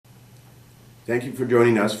Thank you for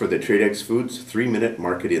joining us for the Tradex Foods 3-Minute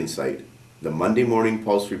Market Insight, the Monday morning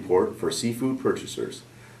pulse report for seafood purchasers.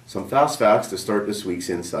 Some fast facts to start this week's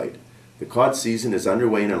insight. The cod season is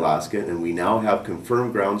underway in Alaska, and we now have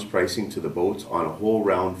confirmed grounds pricing to the boats on a whole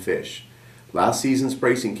round fish. Last season's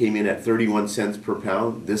pricing came in at 31 cents per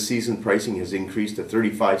pound. This season pricing has increased to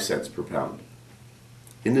 35 cents per pound.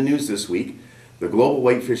 In the news this week, the global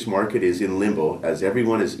whitefish market is in limbo as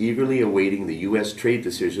everyone is eagerly awaiting the U.S. trade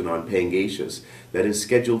decision on Pangasius that is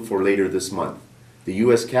scheduled for later this month. The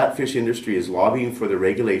U.S. catfish industry is lobbying for the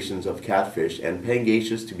regulations of catfish and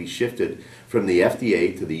Pangasius to be shifted from the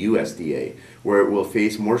FDA to the USDA, where it will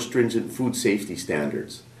face more stringent food safety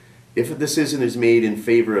standards. If a decision is made in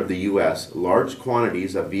favor of the U.S., large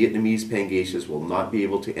quantities of Vietnamese Pangasius will not be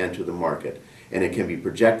able to enter the market, and it can be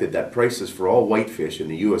projected that prices for all whitefish in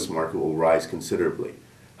the U.S. market will rise considerably.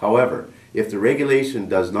 However, if the regulation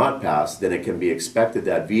does not pass, then it can be expected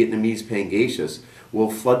that Vietnamese Pangasius will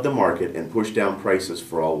flood the market and push down prices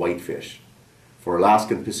for all whitefish. For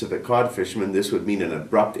Alaskan Pacific cod fishermen, this would mean an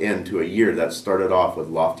abrupt end to a year that started off with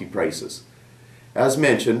lofty prices. As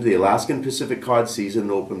mentioned, the Alaskan Pacific cod season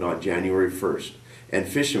opened on January 1st, and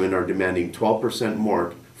fishermen are demanding 12%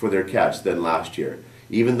 more for their catch than last year,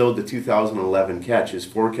 even though the 2011 catch is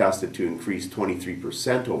forecasted to increase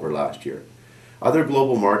 23% over last year. Other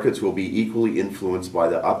global markets will be equally influenced by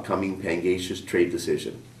the upcoming Pangasius trade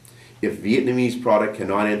decision. If Vietnamese product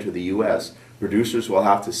cannot enter the U.S., producers will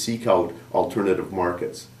have to seek out alternative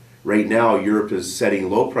markets. Right now, Europe is setting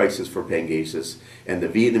low prices for Pangasius, and the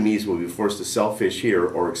Vietnamese will be forced to sell fish here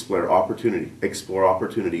or explore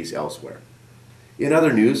opportunities elsewhere. In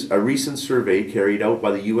other news, a recent survey carried out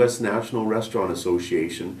by the U.S. National Restaurant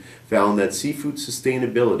Association found that seafood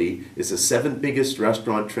sustainability is the 7th biggest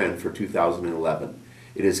restaurant trend for 2011.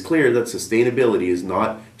 It is clear that sustainability is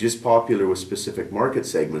not just popular with specific market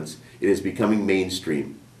segments, it is becoming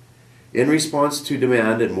mainstream. In response to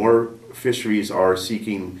demand, and more fisheries are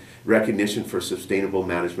seeking recognition for sustainable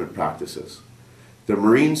management practices. The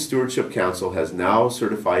Marine Stewardship Council has now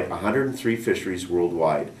certified 103 fisheries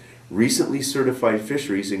worldwide. Recently certified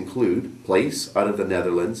fisheries include plaice out of the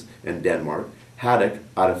Netherlands and Denmark, haddock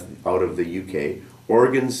out of the UK,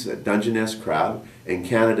 Oregon's Dungeness crab, and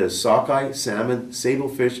Canada's sockeye, salmon,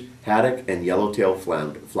 sablefish, haddock, and yellowtail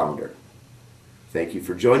flounder. Thank you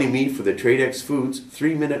for joining me for the Tradex Foods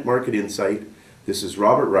 3-Minute Market Insight. This is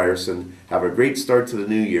Robert Reierson. Have a great start to the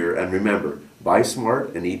new year, and remember, buy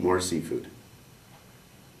smart and eat more seafood.